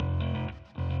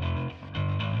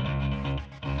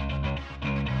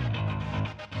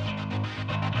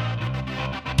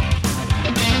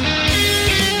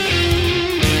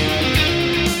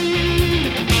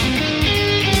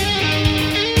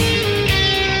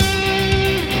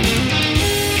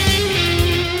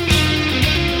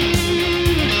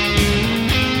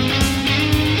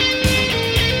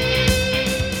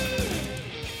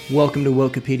Welcome to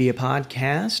Wokepedia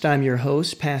Podcast. I'm your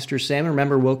host, Pastor Sam.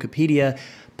 Remember, Wokepedia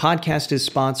Podcast is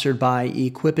sponsored by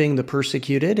Equipping the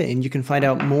Persecuted, and you can find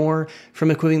out more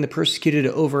from Equipping the Persecuted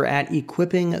over at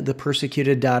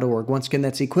equippingthepersecuted.org. Once again,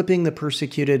 that's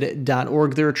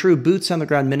equippingthepersecuted.org. There are true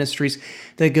boots-on-the-ground ministries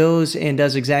that goes and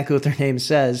does exactly what their name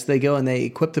says. They go and they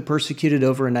equip the persecuted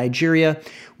over in Nigeria,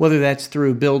 whether that's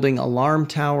through building alarm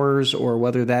towers or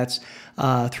whether that's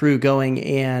through going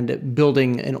and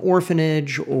building an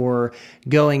orphanage or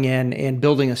going in and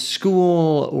building a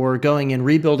school or going and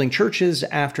rebuilding churches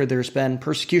after there's been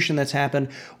persecution that's happened,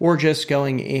 or just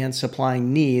going and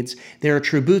supplying needs. They're a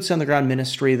true boots-on-the-ground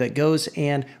ministry that goes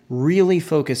and really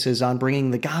focuses on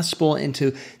bringing the gospel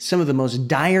into some of the most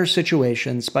dire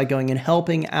situations by going and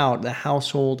helping out the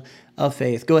household of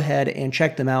faith. Go ahead and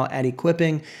check them out at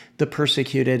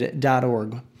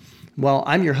equippingthepersecuted.org. Well,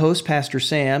 I'm your host, Pastor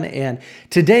Sam, and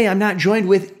today I'm not joined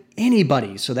with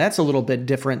anybody, so that's a little bit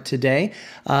different today.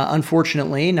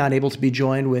 Unfortunately, not able to be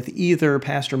joined with either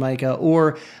Pastor Micah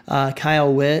or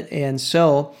Kyle Witt, and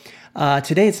so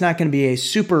today it's not going to be a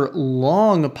super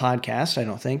long podcast, I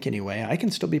don't think, anyway. I can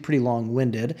still be pretty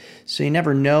long-winded, so you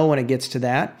never know when it gets to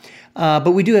that.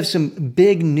 But we do have some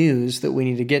big news that we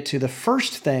need to get to. The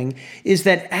first thing is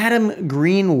that Adam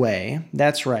Greenway,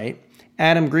 that's right,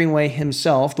 Adam Greenway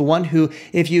himself, the one who,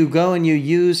 if you go and you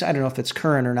use, I don't know if it's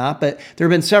current or not, but there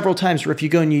have been several times where if you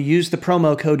go and you use the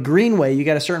promo code Greenway, you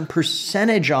got a certain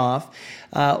percentage off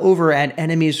over at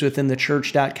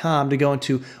enemieswithinthechurch.com to go and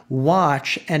to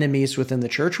watch Enemies Within the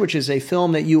Church, which is a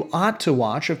film that you ought to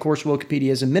watch. Of course, Wokepedia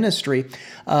is a ministry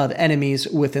of Enemies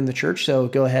Within the Church, so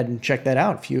go ahead and check that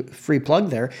out. If you free plug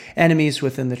there,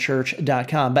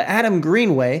 enemieswithinthechurch.com. But Adam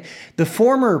Greenway, the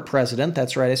former president,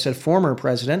 that's right, I said former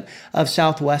president of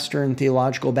Southwestern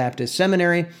Theological Baptist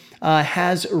Seminary,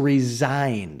 has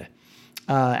resigned.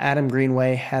 Adam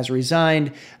Greenway has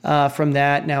resigned from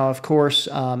that. Now, of course,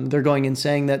 they're going and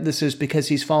saying that this is because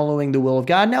he's following the will of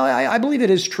God. Now, I believe it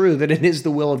is true that it is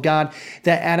the will of God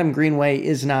that Adam Greenway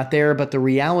is not there, but the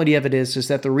reality of it is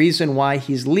that the reason why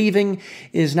he's leaving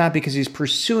is not because he's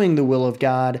pursuing the will of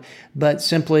God, but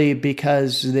simply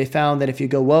because they found that if you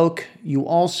go woke, you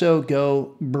also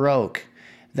go broke.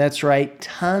 That's right,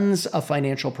 tons of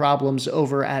financial problems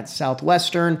over at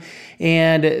Southwestern,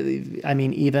 and I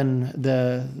mean, even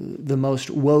the most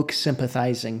woke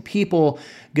sympathizing people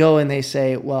go and they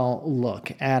say, well,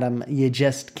 look, Adam, you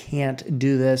just can't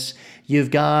do this.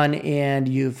 You've gone and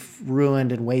you've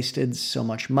ruined and wasted so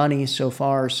much money so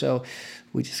far, so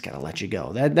we just got to let you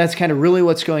go. That's kind of really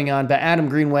what's going on. But Adam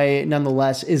Greenway,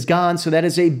 nonetheless, is gone. So that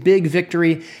is a big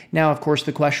victory. Now, of course,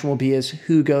 the question will be is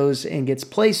who goes and gets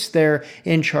placed there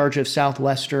in charge of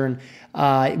Southwestern?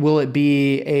 Will it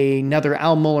be another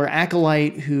Al Mohler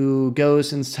acolyte who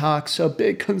goes and talks a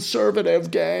big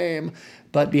conservative game,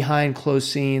 but behind closed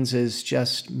scenes is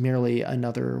just merely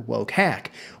another woke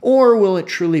hack? Or will it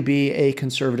truly be a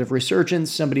conservative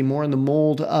resurgence, somebody more in the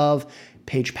mold of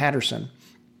Paige Patterson?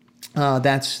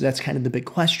 That's kind of the big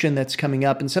question that's coming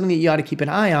up and something that you ought to keep an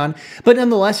eye on. But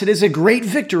nonetheless, it is a great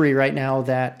victory right now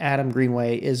that Adam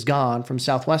Greenway is gone from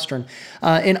Southwestern.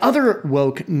 In other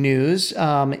woke news,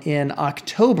 in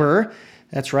October,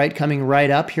 that's right, coming right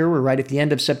up here, we're right at the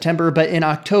end of September, but in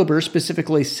October,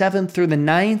 specifically 7th through the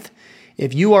 9th,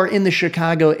 if you are in the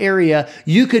Chicago area,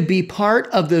 you could be part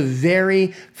of the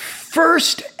very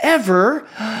first ever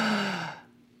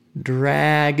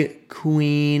Drag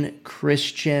Queen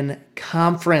Christian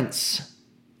Conference.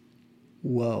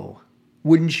 Whoa.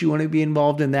 Wouldn't you want to be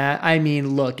involved in that? I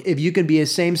mean, look, if you can be a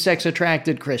same-sex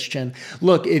attracted Christian,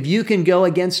 look, if you can go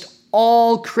against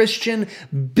all Christian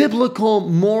biblical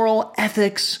moral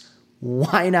ethics,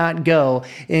 why not go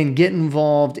and get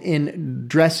involved in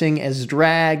dressing as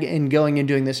drag and going and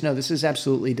doing this? No, this is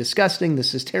absolutely disgusting.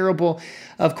 This is terrible.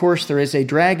 Of course, there is a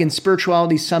Drag and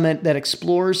Spirituality Summit that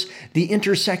explores the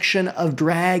intersection of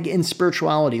drag and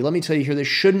spirituality. Let me tell you here, this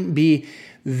shouldn't be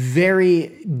very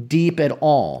deep at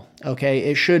all, okay?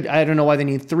 It should, I don't know why they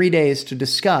need 3 days to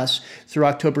discuss through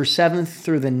October 7th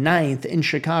through the 9th in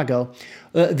Chicago.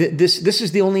 This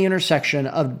is the only intersection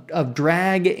of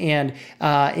drag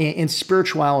and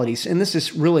spiritualities, and this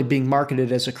is really being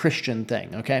marketed as a Christian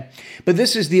thing, okay? But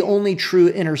this is the only true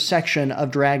intersection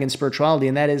of drag and spirituality,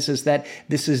 and that is that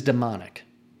this is demonic.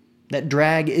 That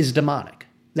drag is demonic.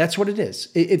 That's what it is.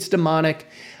 It's demonic.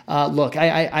 Look,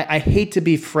 I hate to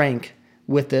be frank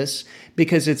with this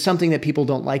because it's something that people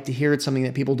don't like to hear. It's something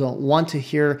that people don't want to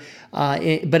hear,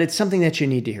 but it's something that you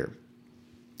need to hear.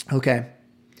 Okay.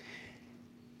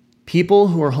 People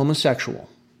who are homosexual,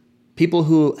 people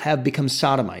who have become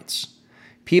sodomites,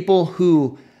 people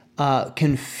who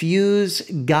confuse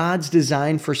God's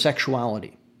design for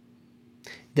sexuality.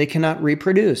 they cannot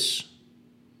reproduce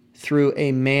through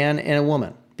a man and a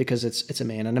woman because it's a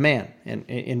man and a man.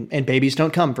 And babies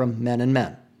don't come from men and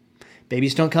men.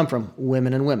 Babies don't come from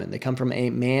women and women. They come from a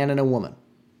man and a woman.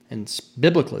 And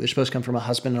biblically, they're supposed to come from a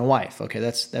husband and a wife. Okay,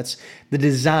 that's the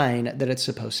design that it's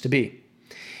supposed to be.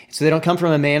 So they don't come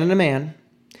from a man and a man.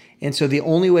 And so the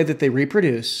only way that they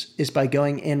reproduce is by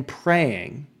going and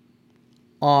preying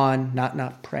on,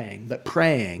 not praying, but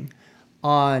preying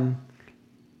on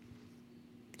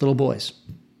little boys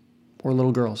or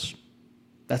little girls.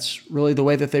 That's really the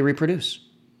way that they reproduce.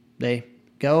 They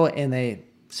go and they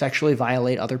sexually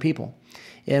violate other people.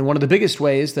 And one of the biggest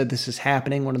ways that this is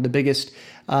happening, one of the biggest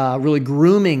really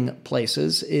grooming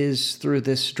places is through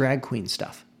this drag queen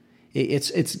stuff.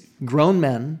 It's grown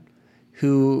men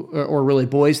who, or really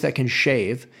boys that can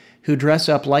shave, who dress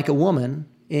up like a woman,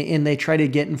 and they try to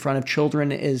get in front of children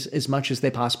as much as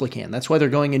they possibly can. That's why they're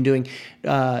going and doing,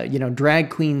 drag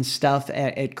queen stuff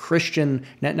at Christian,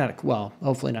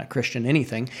 hopefully not Christian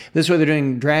anything. This is why they're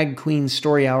doing drag queen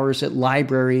story hours at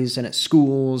libraries and at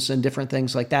schools and different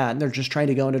things like that. And they're just trying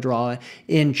to go and to draw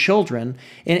in children.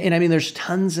 And I mean, there's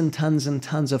tons and tons and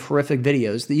tons of horrific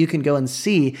videos that you can go and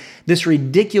see this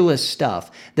ridiculous stuff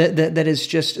that is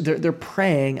just, they're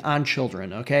preying on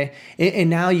children, okay? And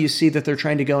now you see that they're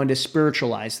trying to go into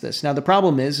spiritualize this. Now, the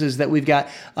problem is that we've got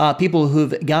people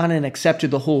who've gone and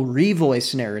accepted the whole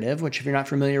revoice narrative, which if you're not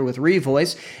familiar with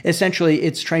revoice, essentially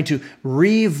it's trying to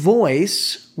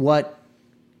revoice what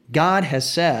God has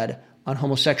said on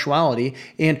homosexuality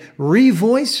and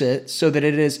revoice it so that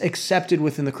it is accepted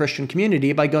within the Christian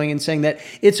community by going and saying that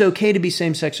it's okay to be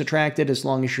same-sex attracted as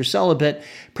long as you're celibate.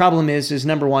 Problem is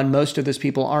number one, most of those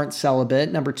people aren't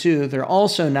celibate. Number two, they're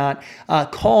also not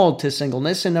called to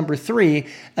singleness. And number three,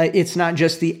 it's not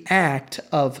just the act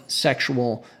of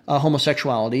sexual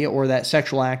homosexuality or that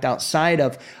sexual act outside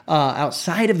of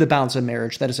the bounds of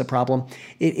marriage that is a problem.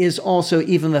 It is also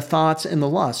even the thoughts and the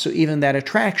lust. So even that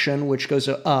attraction, which goes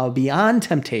beyond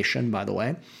temptation, by the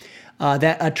way,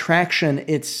 that attraction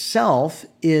itself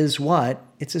is what?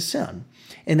 It's a sin.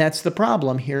 And that's the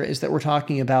problem here, is that we're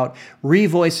talking about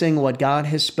revoicing what God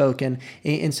has spoken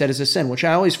and said is a sin, which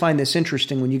I always find this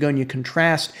interesting when you go and you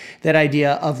contrast that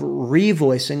idea of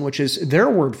revoicing, which is their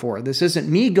word for it. This isn't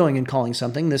me going and calling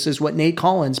something. This is what Nate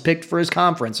Collins picked for his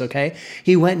conference, okay?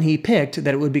 He went and he picked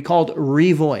that it would be called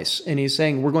revoice. And he's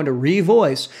saying we're going to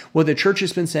revoice what the church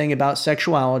has been saying about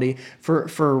sexuality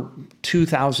for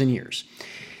 2,000 years.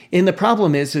 And the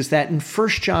problem is that in 1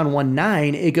 John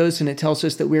 1:9, it goes and it tells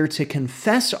us that we're to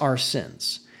confess our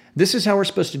sins. This is how we're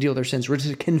supposed to deal with our sins. We're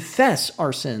to confess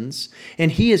our sins,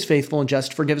 and he is faithful and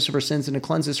just to forgive us of our sins and to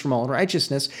cleanse us from all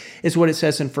unrighteousness, is what it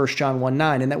says in 1 John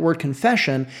 1:9. And that word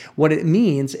confession, what it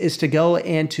means is to go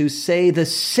and to say the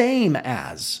same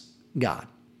as God.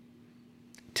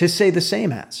 To say the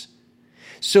same as.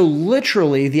 So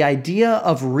literally, the idea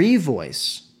of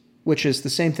revoice, which is the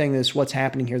same thing as what's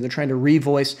happening here. They're trying to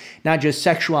revoice not just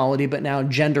sexuality, but now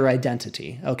gender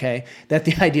identity, okay? That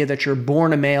the idea that you're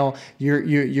born a male,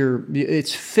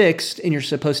 it's fixed and you're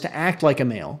supposed to act like a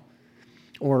male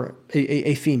or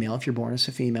a female. If you're born as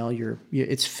a female,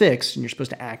 it's fixed and you're supposed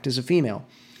to act as a female.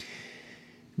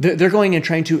 They're going and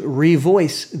trying to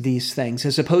revoice these things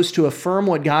as opposed to affirm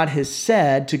what God has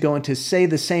said, to go and to say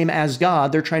the same as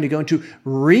God. They're trying to go and to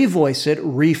revoice it,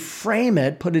 reframe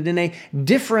it, put it in a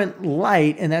different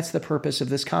light. And that's the purpose of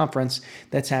this conference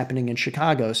that's happening in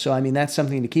Chicago. So, I mean, that's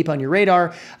something to keep on your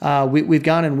radar. We've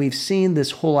gone and we've seen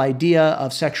this whole idea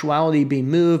of sexuality being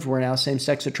moved, where now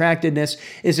same-sex attractedness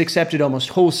is accepted almost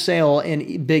wholesale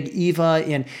in Big Eva,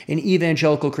 in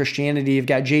evangelical Christianity. You've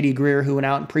got J.D. Greear, who went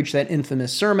out and preached that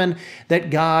infamous sermon that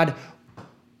God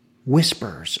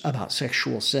whispers about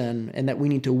sexual sin and that we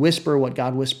need to whisper what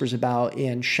God whispers about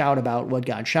and shout about what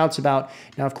God shouts about.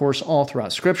 Now, of course, all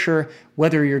throughout Scripture,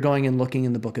 whether you're going and looking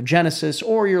in the book of Genesis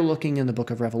or you're looking in the book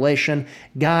of Revelation,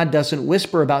 God doesn't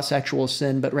whisper about sexual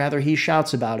sin, but rather he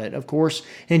shouts about it. Of course,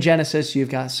 in Genesis, you've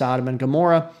got Sodom and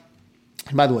Gomorrah.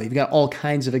 And by the way, you've got all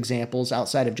kinds of examples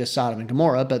outside of just Sodom and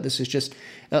Gomorrah, but this is just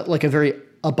like a very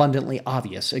abundantly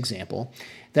obvious example,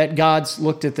 that God's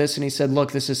looked at this and he said,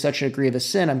 look, this is such a grievous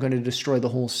sin, I'm going to destroy the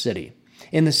whole city.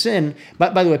 In the sin,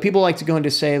 but by the way, people like to go in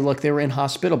to say, look, they were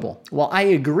inhospitable. Well, I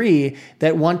agree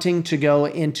that wanting to go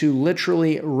into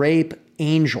literally rape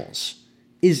angels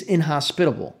is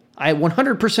inhospitable. I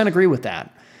 100% agree with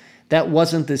that. That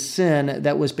wasn't the sin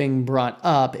that was being brought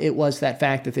up. It was that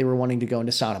fact that they were wanting to go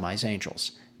into sodomize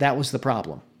angels. That was the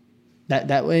problem. That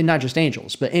not just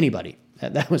angels, but anybody.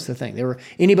 That was the thing. They were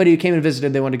anybody who came and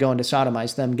visited, they wanted to go and to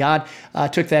sodomize them. God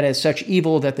took that as such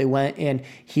evil that they went and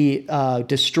he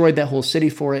destroyed that whole city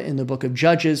for it in the book of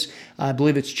Judges. I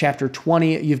believe it's chapter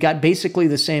 20. You've got basically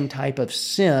the same type of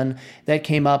sin that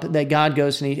came up that God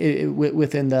goes and he,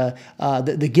 within the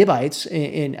Gibeonites,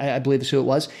 and I believe is who it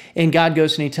was, and God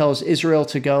goes and he tells Israel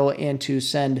to go and to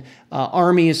send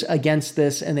armies against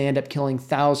this, and they end up killing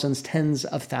thousands, tens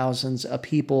of thousands of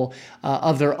people,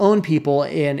 of their own people,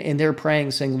 and they're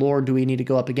praying, saying, Lord, do we need to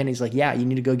go up again? He's like, yeah, you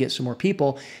need to go get some more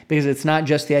people, because it's not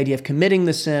just the idea of committing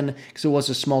the sin, because it was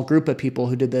a small group of people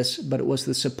who did this, but it was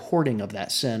the supporting of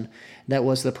that sin that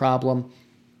was the problem.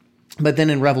 But then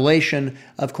in Revelation,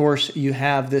 of course, you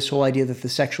have this whole idea that the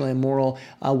sexually immoral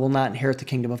will not inherit the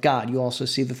kingdom of God. You also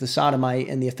see that the sodomite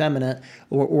and the effeminate,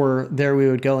 or there we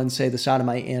would go and say the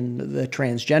sodomite and the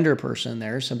transgender person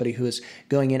there, somebody who is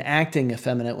going and acting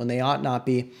effeminate when they ought not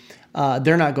be,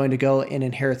 they're not going to go and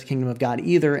inherit the kingdom of God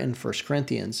either in 1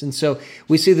 Corinthians. And so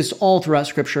we see this all throughout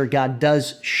Scripture. God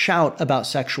does shout about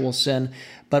sexual sin,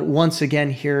 but once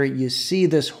again here you see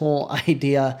this whole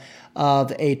idea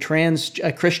of a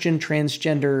Christian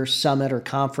transgender summit or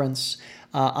conference,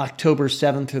 October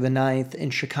 7th through the 9th in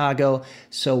Chicago.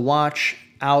 So watch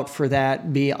out for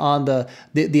that. Be on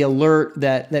the alert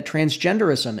that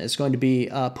transgenderism is going to be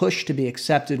pushed to be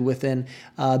accepted within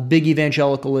big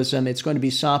evangelicalism. It's going to be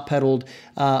soft-pedaled,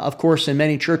 of course, in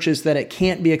many churches that it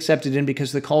can't be accepted in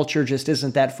because the culture just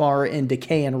isn't that far in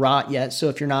decay and rot yet. So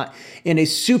if you're not in a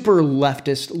super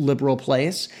leftist liberal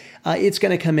place, it's going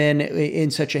to come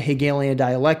in such a Hegelian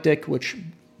dialectic, which,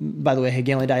 by the way,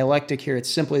 Hegelian dialectic here, it's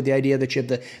simply the idea that you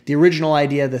have the original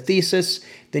idea, the thesis,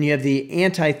 then you have the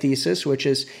antithesis, which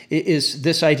is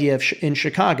this idea in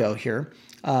Chicago here,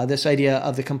 this idea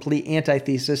of the complete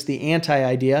antithesis, the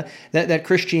anti-idea, that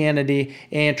Christianity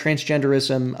and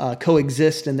transgenderism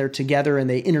coexist and they're together and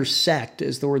they intersect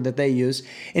is the word that they use.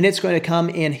 And it's going to come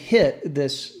and hit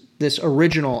this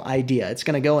original idea. It's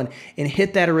going to go and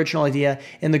hit that original idea.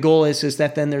 And the goal is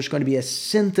that then there's going to be a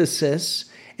synthesis,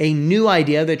 a new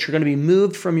idea that you're going to be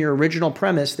moved from your original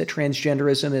premise that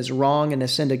transgenderism is wrong and a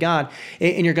sin to God,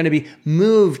 and you're going to be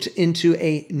moved into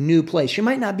a new place. You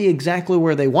might not be exactly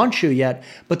where they want you yet,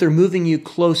 but they're moving you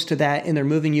close to that, and they're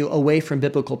moving you away from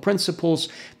biblical principles.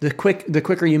 The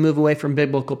quicker you move away from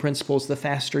biblical principles, the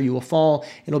faster you will fall.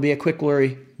 It'll be a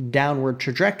quickly downward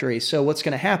trajectory. So what's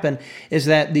going to happen is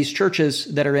that these churches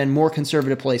that are in more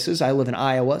conservative places, I live in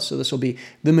Iowa, so this will be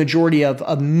the majority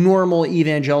of normal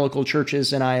evangelical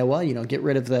churches in Iowa. Get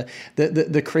rid of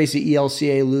the crazy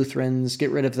ELCA Lutherans, get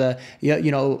rid of the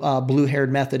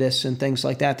blue-haired Methodists and things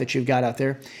like that you've got out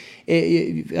there.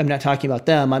 I'm not talking about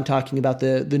them. I'm talking about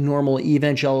the normal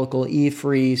evangelical,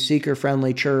 E-free,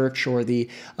 seeker-friendly church, or the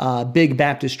big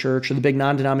Baptist church, or the big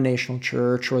non-denominational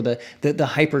church, or the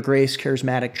hyper-grace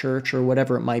charismatic church, or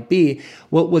whatever it might be.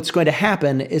 What's going to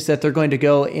happen is that they're going to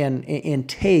go and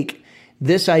take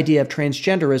this idea of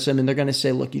transgenderism, and they're going to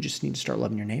say, look, you just need to start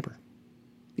loving your neighbor.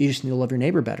 You just need to love your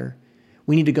neighbor better.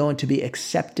 We need to go and to be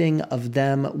accepting of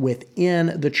them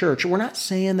within the church. We're not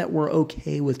saying that we're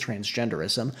okay with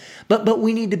transgenderism, but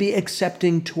we need to be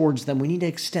accepting towards them. We need to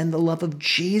extend the love of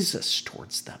Jesus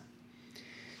towards them.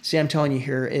 See, I'm telling you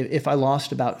here, if I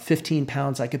lost about 15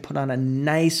 pounds, I could put on a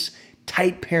nice,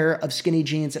 tight pair of skinny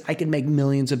jeans and I could make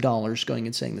millions of dollars going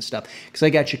and saying this stuff. Because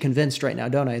I got you convinced right now,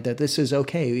 don't I, that this is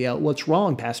okay. Yeah, what's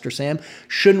wrong, Pastor Sam?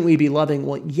 Shouldn't we be loving?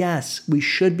 Well, yes, we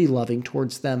should be loving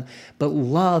towards them, but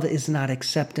love is not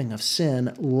accepting of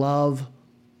sin. Love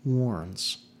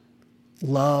warns.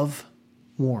 Love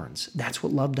warns. That's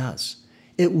what love does.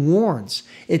 It warns.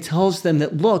 It tells them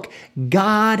that, look,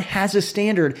 God has a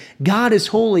standard. God is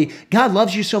holy. God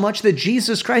loves you so much that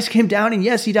Jesus Christ came down, and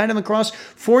yes, he died on the cross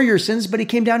for your sins, but he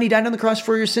came down, he died on the cross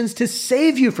for your sins to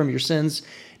save you from your sins,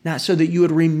 not so that you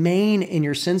would remain in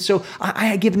your sin. So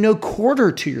I give no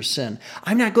quarter to your sin.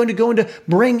 I'm not going to go and to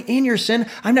bring in your sin.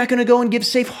 I'm not going to go and give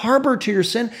safe harbor to your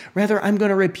sin. Rather, I'm going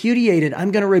to repudiate it.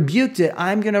 I'm going to rebuke it.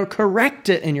 I'm going to correct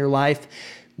it in your life.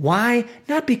 Why?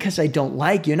 Not because I don't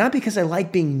like you, not because I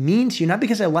like being mean to you, not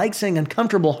because I like saying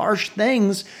uncomfortable, harsh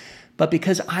things, but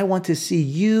because I want to see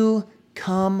you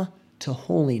come to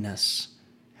holiness.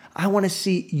 I want to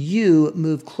see you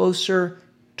move closer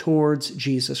towards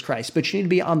Jesus Christ. But you need to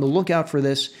be on the lookout for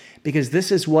this, because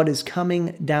this is what is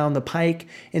coming down the pike,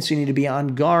 and so you need to be on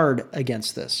guard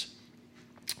against this.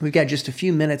 We've got just a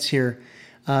few minutes here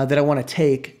that I want to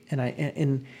take, and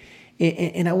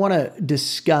I want to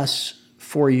discuss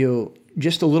for you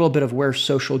just a little bit of where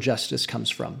social justice comes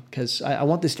from, because I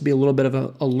want this to be a little bit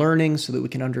of a learning so that we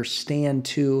can understand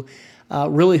too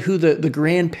really who the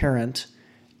grandparent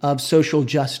of social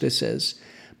justice is.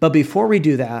 But before we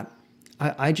do that,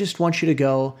 I just want you to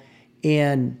go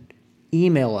and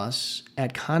email us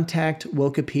at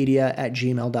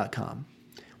contactwokepedia@gmail.com.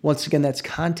 Once again, that's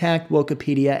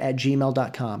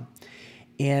contactwokepedia@gmail.com.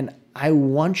 And I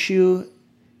want you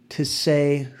to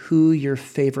say who your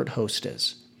favorite host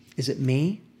is. Is it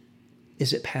me?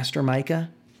 Is it Pastor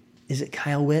Micah? Is it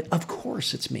Kyle Witt? Of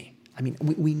course it's me. I mean,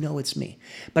 we know it's me.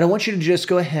 But I want you to just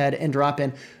go ahead and drop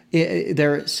in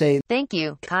there, say, "Thank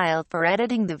you, Kyle, for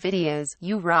editing the videos.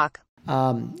 You rock."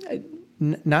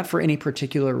 Not for any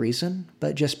particular reason,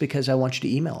 but just because I want you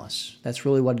to email us. That's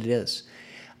really what it is.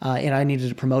 And I needed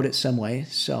to promote it some way,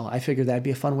 so I figured that'd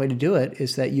be a fun way to do it,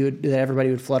 is that that everybody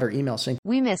would flood our email saying,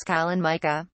 "We miss Kyle and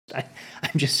Micah."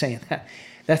 I'm just saying that.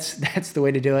 That's the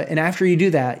way to do it. And after you do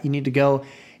that, you need to go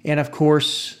and, of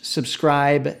course,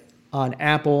 subscribe on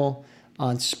Apple,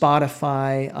 on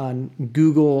Spotify, on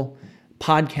Google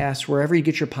Podcasts, wherever you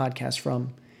get your podcasts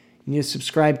from. You need to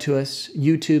subscribe to us.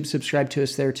 YouTube, subscribe to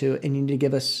us there too. And you need to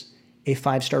give us a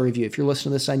 5-star review. If you're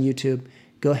listening to this on YouTube,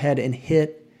 go ahead and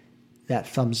hit that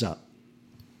thumbs up.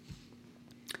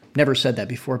 Never said that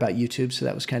before about YouTube, so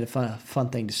that was kind of a fun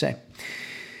thing to say.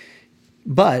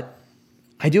 But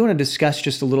I do want to discuss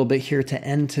just a little bit here to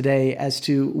end today as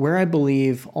to where I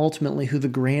believe ultimately who the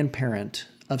grandparent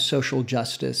of social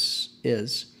justice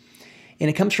is. And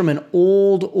it comes from an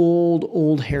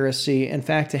old heresy. In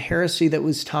fact, a heresy that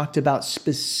was talked about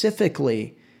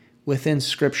specifically within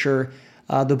Scripture.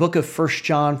 The book of 1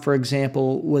 John, for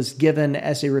example, was given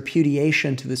as a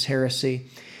repudiation to this heresy.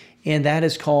 And that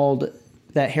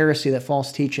heresy, that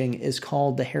false teaching, is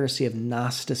called the heresy of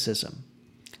Gnosticism.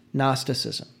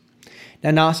 Gnosticism.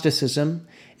 Now, Gnosticism,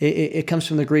 it comes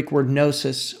from the Greek word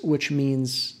gnosis, which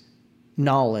means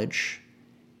knowledge.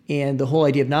 And the whole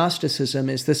idea of Gnosticism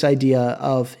is this idea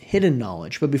of hidden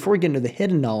knowledge. But before we get into the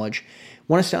hidden knowledge, I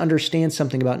want us to understand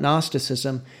something about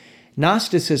Gnosticism.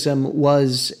 Gnosticism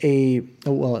was and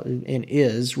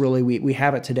is really, we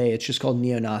have it today. It's just called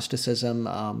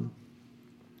neo-Gnosticism.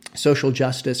 Social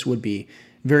justice would be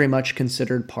very much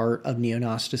considered part of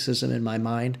neo-Gnosticism in my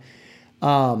mind.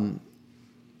 And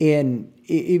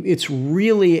it's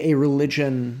really a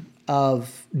religion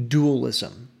of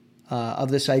dualism.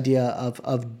 Of this idea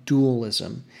of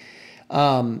dualism.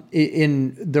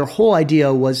 In their whole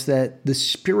idea was that the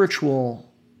spiritual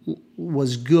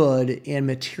was good and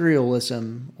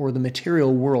materialism, or the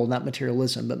material world, not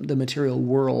materialism, but the material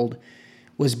world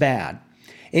was bad.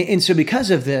 And so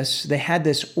because of this, they had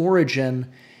this origin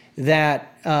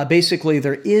that basically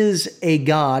there is a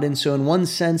God. And so in one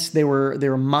sense, they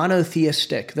were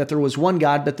monotheistic, that there was one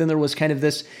God, but then there was kind of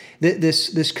this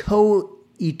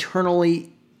co-eternally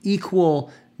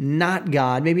equal, not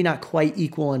God, maybe not quite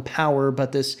equal in power,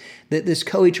 but this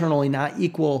co-eternally not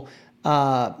equal,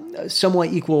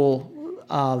 somewhat equal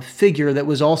figure that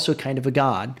was also kind of a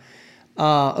God,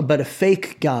 but a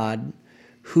fake God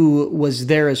who was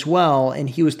there as well, and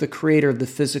he was the creator of the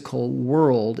physical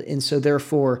world, and so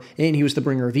therefore, and he was the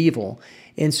bringer of evil,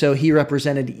 and so he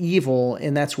represented evil,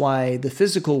 and that's why the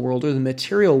physical world or the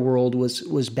material world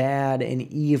was bad and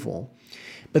evil.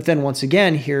 But then once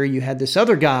again, here you had this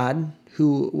other God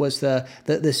who was the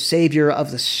savior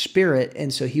of the spirit,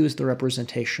 and so he was the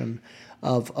representation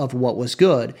of what was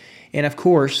good. And of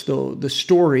course, the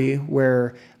story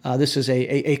where this is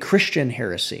a Christian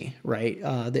heresy, right?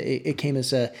 It came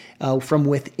as from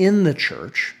within the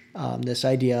church, this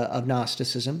idea of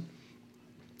Gnosticism,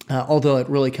 although it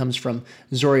really comes from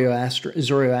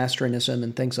Zoroastrianism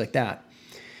and things like that.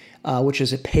 Which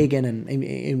is a pagan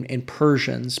and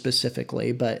Persian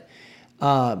specifically, but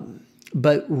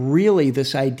really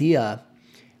this idea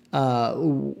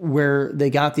where they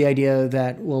got the idea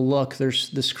that, well, look, there's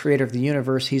this creator of the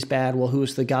universe, he's bad. Well, who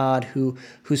is the God who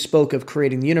spoke of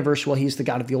creating the universe? Well, he's the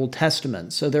God of the Old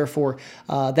Testament. So therefore,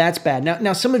 that's bad.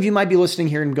 Now, some of you might be listening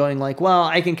here and going like, well,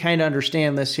 I can kind of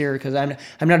understand this here because I'm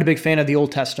not a big fan of the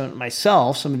Old Testament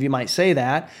myself. Some of you might say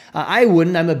that. I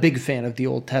wouldn't. I'm a big fan of the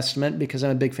Old Testament because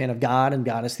I'm a big fan of God, and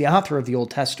God is the author of the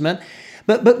Old Testament.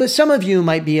 But some of you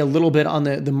might be a little bit on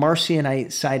the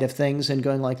Marcionite side of things and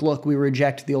going like, look, we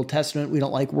reject the Old Testament. We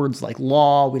don't like words like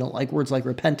law. We don't like words like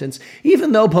repentance.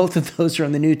 Even though both of those are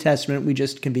in the New Testament, we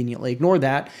just conveniently ignore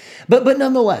that. But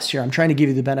nonetheless, here, I'm trying to give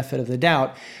you the benefit of the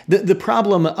doubt. The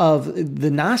problem of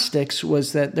the Gnostics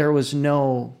was that there was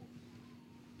no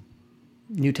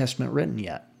New Testament written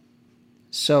yet.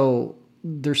 So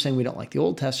they're saying we don't like the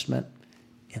Old Testament,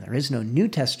 and there is no New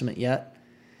Testament yet.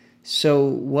 So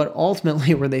what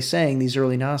ultimately were they saying, these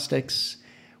early Gnostics?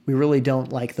 We really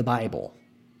don't like the Bible.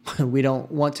 We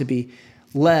don't want to be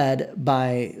led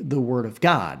by the Word of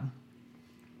God.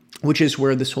 which is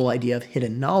where this whole idea of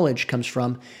hidden knowledge comes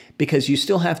from, because you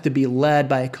still have to be led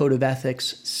by a code of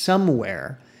ethics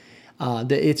somewhere.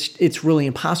 It's really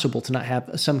impossible to not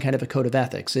have some kind of a code of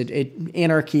ethics.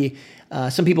 Anarchy,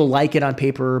 some people like it on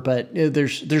paper, but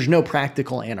there's no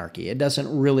practical anarchy. It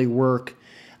doesn't really work.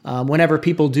 Whenever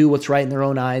people do what's right in their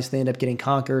own eyes, they end up getting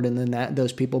conquered, and then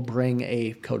those people bring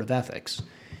a code of ethics.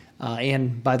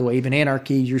 And by the way, even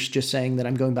anarchy, you're just saying that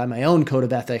I'm going by my own code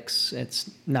of ethics. It's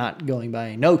not going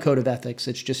by no code of ethics.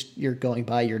 It's just you're going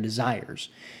by your desires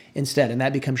instead, and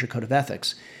that becomes your code of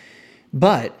ethics.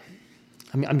 But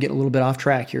I'm getting a little bit off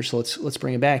track here, so let's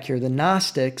bring it back here. The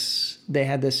Gnostics, they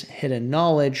had this hidden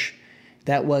knowledge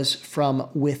that was from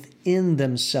within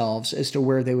themselves as to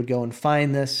where they would go and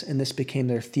find this, and this became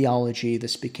their theology.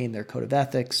 This became their code of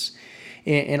ethics,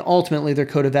 and ultimately their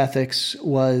code of ethics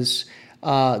was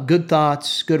good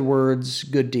thoughts, good words,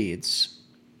 good deeds.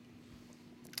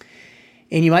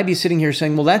 And you might be sitting here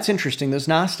saying, well, that's interesting. Those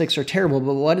Gnostics are terrible,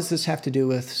 but what does this have to do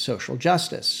with social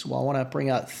justice? Well, I want to bring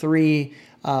out three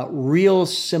real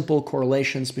simple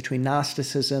correlations between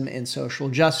Gnosticism and social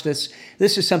justice.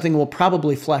 This is something we'll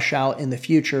probably flesh out in the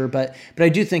future, but I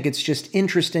do think it's just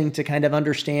interesting to kind of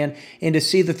understand and to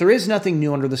see that there is nothing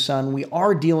new under the sun. We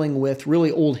are dealing with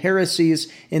really old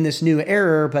heresies in this new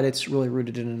era, but it's really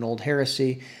rooted in an old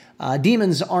heresy.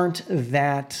 Demons aren't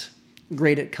that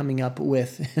great at coming up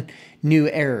with new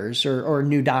errors or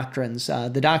new doctrines.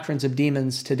 The doctrines of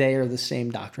demons today are the same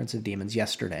doctrines of demons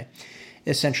yesterday,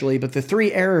 essentially. But the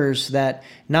three errors that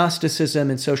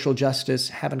Gnosticism and social justice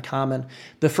have in common,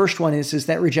 the first one is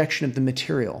that rejection of the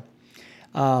material.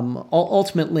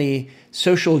 Ultimately,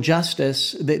 social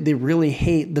justice, they really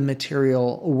hate the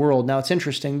material world. Now, it's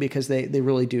interesting because they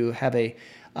really do have a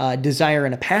desire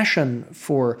and a passion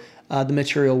for the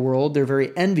material world. They're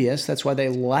very envious. That's why they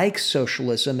like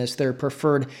socialism as their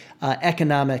preferred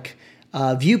economic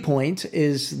viewpoint,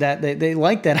 is that they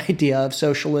like that idea of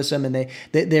socialism, and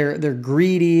they're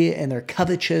greedy and they're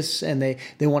covetous, and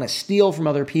they want to steal from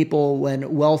other people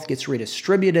when wealth gets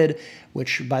redistributed,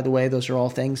 which, by the way, those are all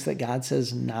things that God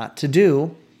says not to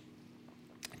do.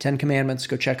 10 Commandments,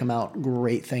 go check them out.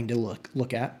 Great thing to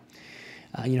look at.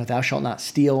 Thou shalt not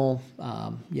steal,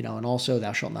 and also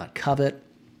thou shalt not covet,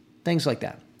 things like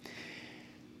that.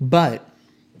 But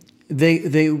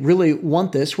they really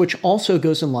want this, which also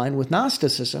goes in line with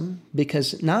Gnosticism,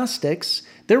 because Gnostics,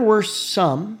 there were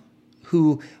some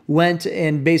who went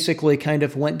and basically kind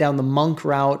of went down the monk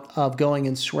route of going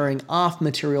and swearing off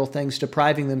material things,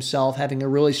 depriving themselves, having a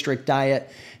really strict diet,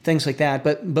 things like that.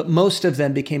 But most of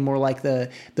them became more like the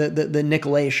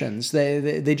Nicolaitans.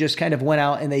 They just kind of went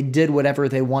out and they did whatever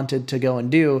they wanted to go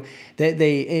and do.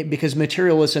 Because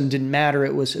materialism didn't matter.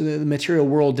 It was the material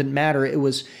world didn't matter. It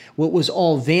was what was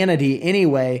all vanity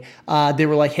anyway. They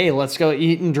were like, hey, let's go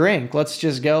eat and drink. Let's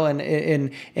just go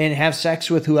and have sex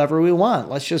with whoever we want.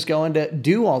 Let's just go and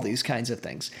do all these kinds of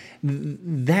things.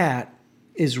 That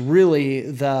is really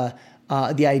the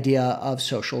idea of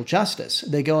social justice.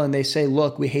 They go and they say,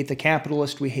 look, we hate the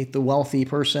capitalist, we hate the wealthy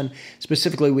person.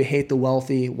 Specifically, we hate the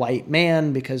wealthy white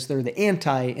man because they're the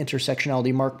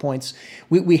anti-intersectionality mark points.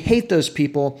 We hate those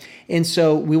people, and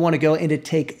so we want to go and to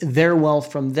take their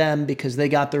wealth from them because they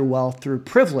got their wealth through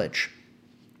privilege.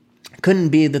 Couldn't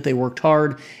be that they worked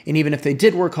hard, and even if they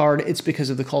did work hard, it's because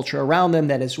of the culture around them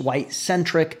that is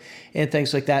white-centric and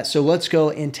things like that. So let's go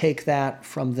and take that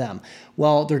from them.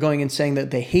 Well, they're going and saying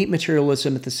that they hate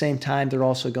materialism. At the same time, they're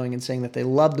also going and saying that they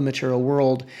love the material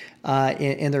world,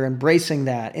 and they're embracing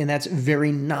that, and that's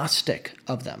very Gnostic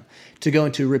of them, to go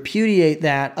and to repudiate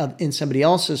that in somebody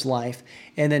else's life,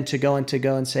 and then to go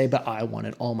and say, but I want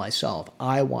it all myself.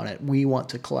 I want it. We want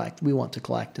to collect,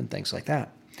 and things like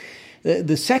that.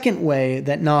 The second way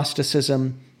that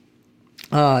Gnosticism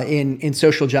in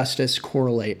social justice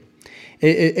correlate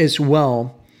as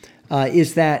well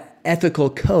is that ethical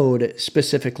code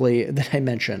specifically that I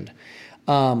mentioned.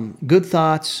 Good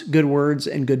thoughts, good words,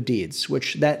 and good deeds,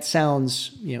 which that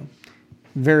sounds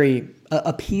very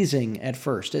appeasing at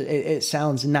first. It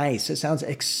sounds nice. It sounds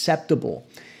acceptable.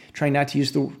 Trying not to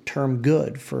use the term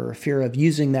good for fear of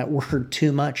using that word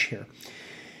too much here.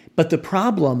 But the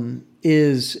problem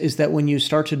is that when you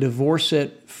start to divorce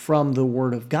it from the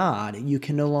Word of God, you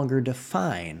can no longer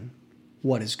define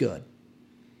what is good.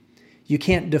 You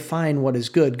can't define what is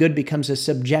good. Good becomes a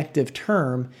subjective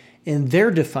term, and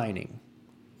they're defining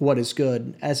what is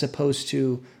good as opposed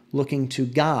to looking to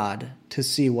God to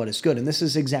see what is good. And this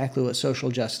is exactly what social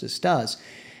justice does.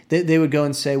 They would go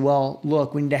and say, well,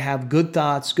 look, we need to have good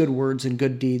thoughts, good words, and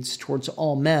good deeds towards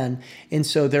all men. And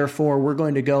so therefore, we're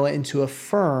going to go and to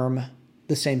affirm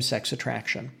the same-sex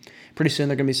attraction. Pretty soon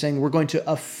they're going to be saying, we're going to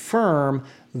affirm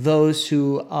those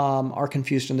who are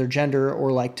confused in their gender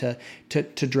or like to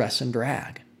dress and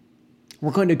drag.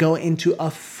 We're going to go into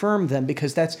affirm them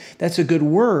because that's a good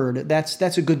word,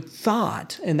 that's a good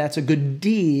thought, and that's a good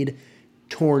deed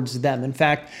towards them. In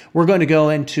fact, we're going to go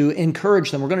into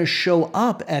encourage them. We're going to show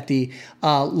up at the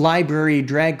library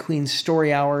drag queen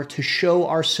story hour to show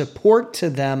our support to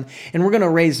them, and we're going to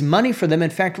raise money for them. In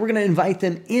fact, we're going to invite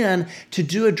them in to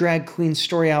do a drag queen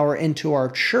story hour into our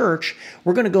church.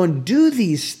 We're going to go and do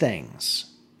these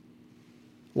things.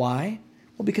 Why?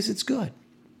 Well, because it's good.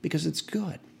 Because it's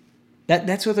good.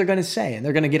 That's what they're going to say. And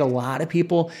they're going to get a lot of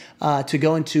people to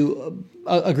go into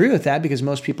agree with that, because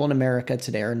most people in America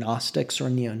today are Gnostics or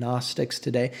neo-Gnostics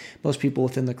today. Most people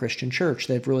within the Christian church,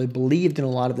 they've really believed in a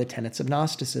lot of the tenets of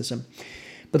Gnosticism.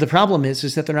 But the problem is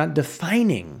that they're not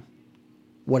defining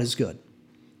what is good.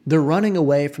 They're running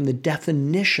away from the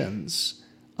definitions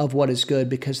of what is good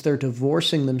because they're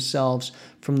divorcing themselves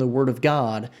from the Word of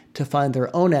God to find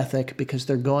their own ethic, because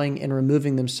they're going and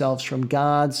removing themselves from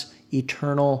God's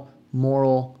eternal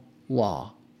moral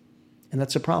law. And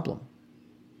that's a problem.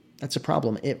 That's a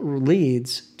problem. It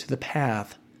leads to the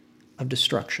path of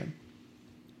destruction.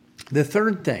 The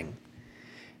third thing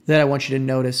that I want you to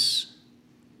notice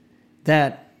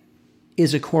that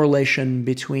is a correlation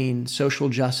between social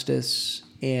justice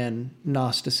and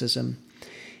Gnosticism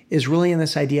is really in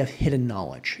this idea of hidden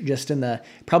knowledge, just in the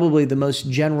probably the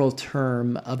most general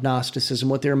term of Gnosticism,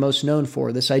 what they're most known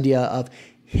for, this idea of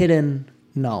hidden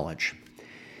knowledge.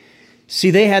 See,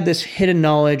 they had this hidden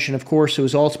knowledge, and of course it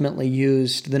was ultimately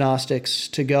used, the Gnostics,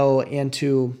 to go and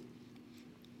to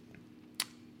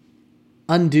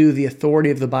undo the authority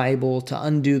of the Bible, to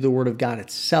undo the Word of God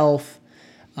itself,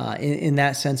 in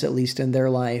that sense, at least in their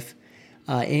life.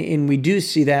 And we do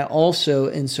see that also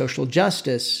in social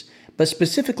justice, but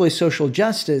specifically social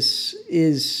justice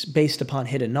is based upon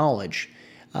hidden knowledge.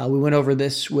 We went over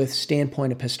this with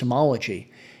standpoint epistemology.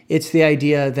 It's the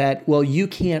idea that, well, you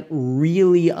can't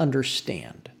really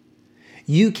understand.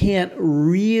 You can't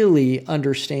really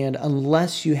understand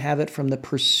unless you have it from the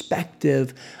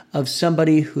perspective of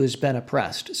somebody who has been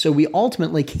oppressed. So we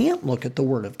ultimately can't look at the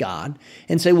Word of God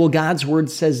and say, well, God's Word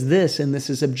says this, and this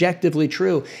is objectively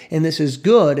true, and this is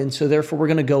good, and so therefore we're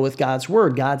going to go with God's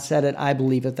Word. God said it, I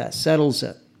believe it, that settles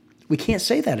it. We can't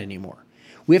say that anymore.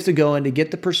 We have to go in to get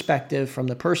the perspective from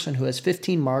the person who has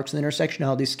 15 marks in the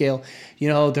intersectionality scale. You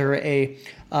know, they're a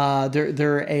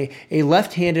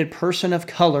left-handed person of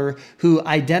color who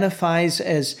identifies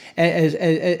as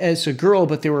a girl,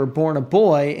 but they were born a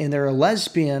boy, and they're a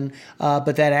lesbian,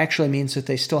 but that actually means that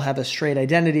they still have a straight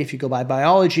identity if you go by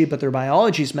biology, but their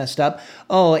biology's messed up.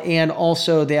 Oh, and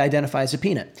also they identify as a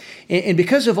peanut. And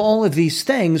because of all of these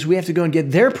things, we have to go and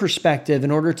get their perspective in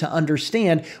order to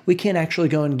understand. We can't actually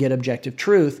go and get objective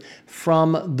truth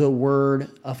from the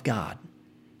Word of God.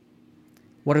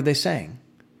 What are they saying?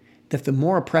 That the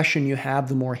more oppression you have,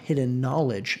 the more hidden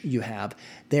knowledge you have.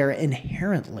 They're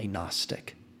inherently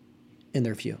Gnostic in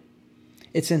their view.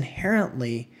 It's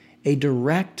inherently a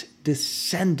direct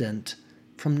descendant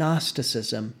from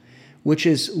Gnosticism, which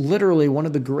is literally some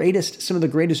of the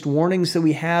greatest warnings that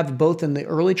we have, both in the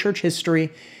early church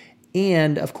history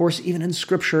and, of course, even in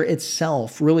Scripture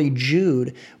itself. Really,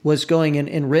 Jude was going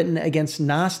and written against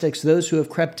Gnostics, those who have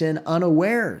crept in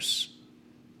unawares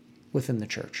within the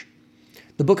church.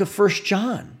 The book of 1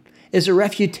 John is a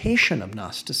refutation of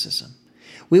Gnosticism.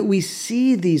 We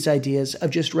see these ideas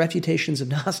of just refutations of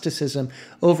Gnosticism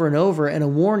over and over, and a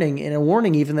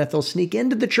warning even that they'll sneak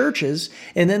into the churches,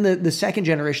 and then the second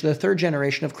generation, the third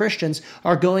generation of Christians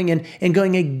are going in and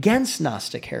going against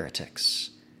Gnostic heretics.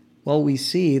 Well, we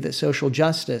see that social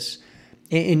justice,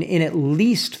 in at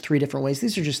least three different ways,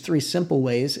 these are just three simple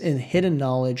ways, in hidden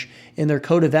knowledge, in their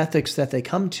code of ethics that they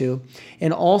come to,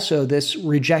 and also this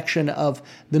rejection of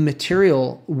the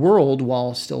material world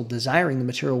while still desiring the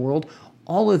material world,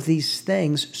 all of these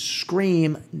things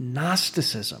scream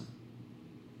Gnosticism.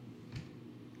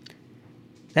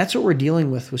 That's what we're dealing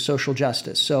with social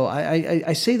justice. So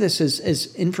I say this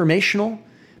as informational,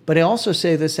 but I also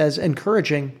say this as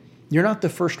encouraging. You're not the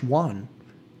first one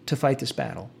to fight this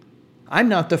battle. I'm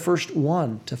not the first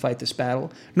one to fight this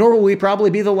battle, nor will we probably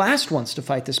be the last ones to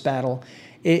fight this battle.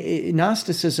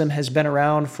 Gnosticism has been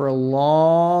around for a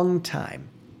long time.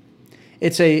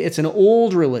 It's an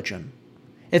old religion.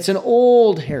 It's an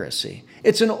old heresy.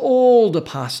 It's an old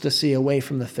apostasy away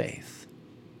from the faith.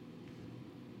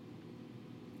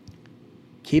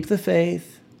 Keep the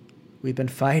faith. We've been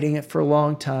fighting it for a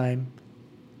long time.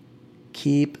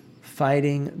 Keep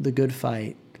fighting the good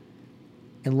fight.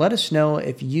 And let us know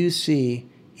if you see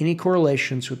any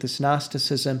correlations with this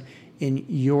Gnosticism in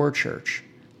your church.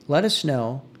 Let us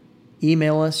know.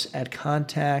 Email us at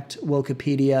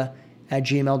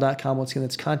contactwokepedia@gmail.com. Once again,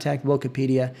 that's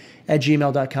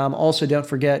contactwokepedia@gmail.com. Also, don't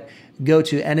forget, go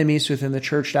to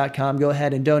enemieswithinthechurch.com. Go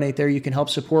ahead and donate there. You can help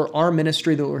support our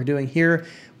ministry that we're doing here.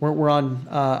 We're on,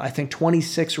 I think,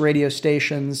 26 radio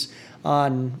stations,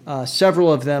 on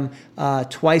several of them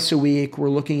twice a week. We're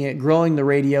looking at growing the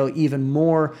radio even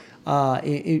more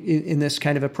in this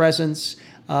kind of a presence.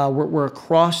 We're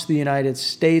across the United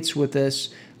States with this.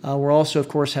 We're also, of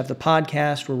course, have the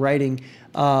podcast. We're writing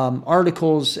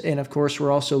articles, and of course,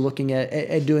 we're also looking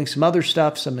at doing some other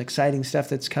stuff, some exciting stuff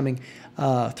that's coming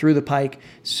through the pike.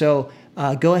 So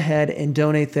go ahead and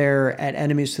donate there at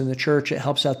Enemies in the Church. It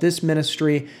helps out this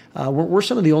ministry. We're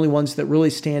some of the only ones that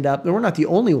really stand up. We're not the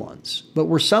only ones, but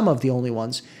we're some of the only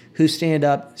ones who stand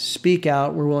up, speak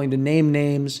out. We're willing to name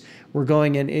names. We're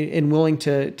going and willing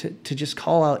to just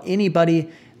call out anybody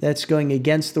that's going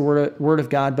against the Word of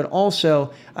God. But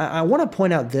also, I want to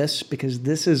point out this, because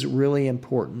this is really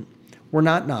important. We're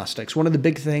not Gnostics. One of the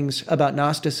big things about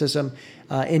Gnosticism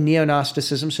and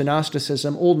Neo-Gnosticism, so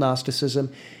Gnosticism, Old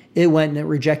Gnosticism, it went and it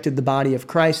rejected the body of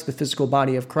Christ, the physical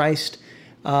body of Christ,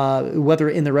 whether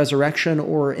in the resurrection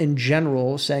or in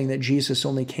general, saying that Jesus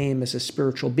only came as a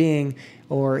spiritual being,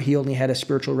 or he only had a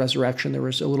spiritual resurrection. There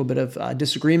was a little bit of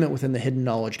disagreement within the hidden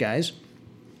knowledge guys.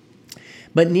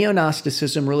 But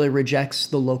Neo-Gnosticism really rejects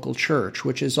the local church,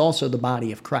 which is also the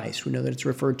body of Christ. We know that it's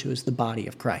referred to as the body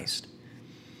of Christ.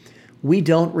 We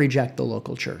don't reject the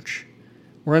local church.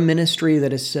 We're a ministry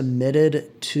that is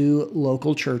submitted to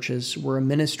local churches. We're a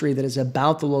ministry that is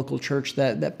about the local church,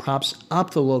 that props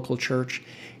up the local church.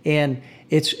 And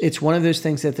it's one of those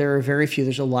things that there are very few.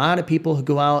 There's a lot of people who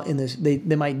go out in this, they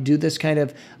might do this kind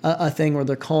of a thing where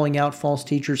they're calling out false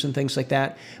teachers and things like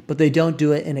that, but they don't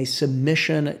do it in a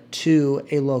submission to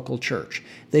a local church.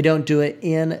 They don't do it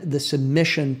in the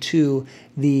submission to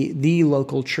the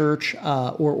local church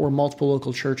or multiple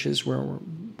local churches where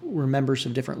we're members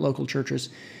of different local churches.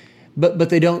 But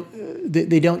they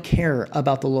don't care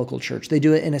about the local church. They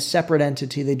do it in a separate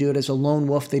entity. They do it as a lone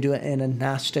wolf. They do it in a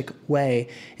Gnostic way.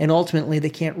 And ultimately, they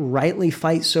can't rightly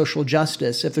fight social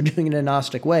justice if they're doing it in a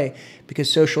Gnostic way,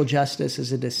 because social justice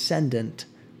is a descendant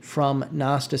from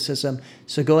Gnosticism.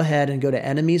 So go ahead and go to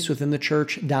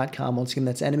enemieswithinthechurch.com. Once again,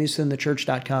 that's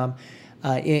enemieswithinthechurch.com.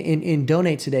 And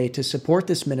donate today to support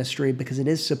this ministry, because it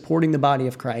is supporting the body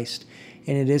of Christ.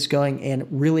 And it is going and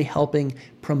really helping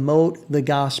promote the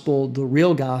gospel, the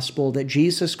real gospel, that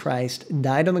Jesus Christ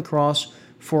died on the cross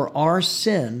for our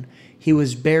sin. He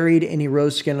was buried and he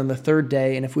rose again on the third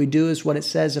day. And if we do as what it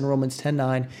says in Romans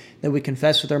 10:9, that we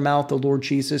confess with our mouth the Lord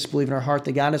Jesus, believe in our heart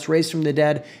that God has raised from the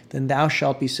dead, then thou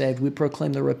shalt be saved. We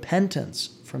proclaim the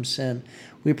repentance from sin.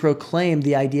 We proclaim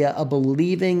the idea of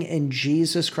believing in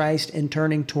Jesus Christ and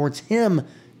turning towards him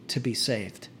to be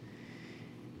saved.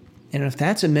 And if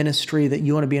that's a ministry that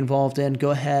you want to be involved in, go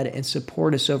ahead and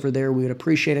support us over there. We would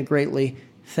appreciate it greatly.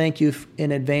 Thank you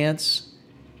in advance.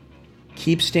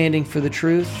 Keep standing for the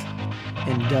truth,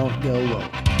 and don't go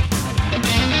woke.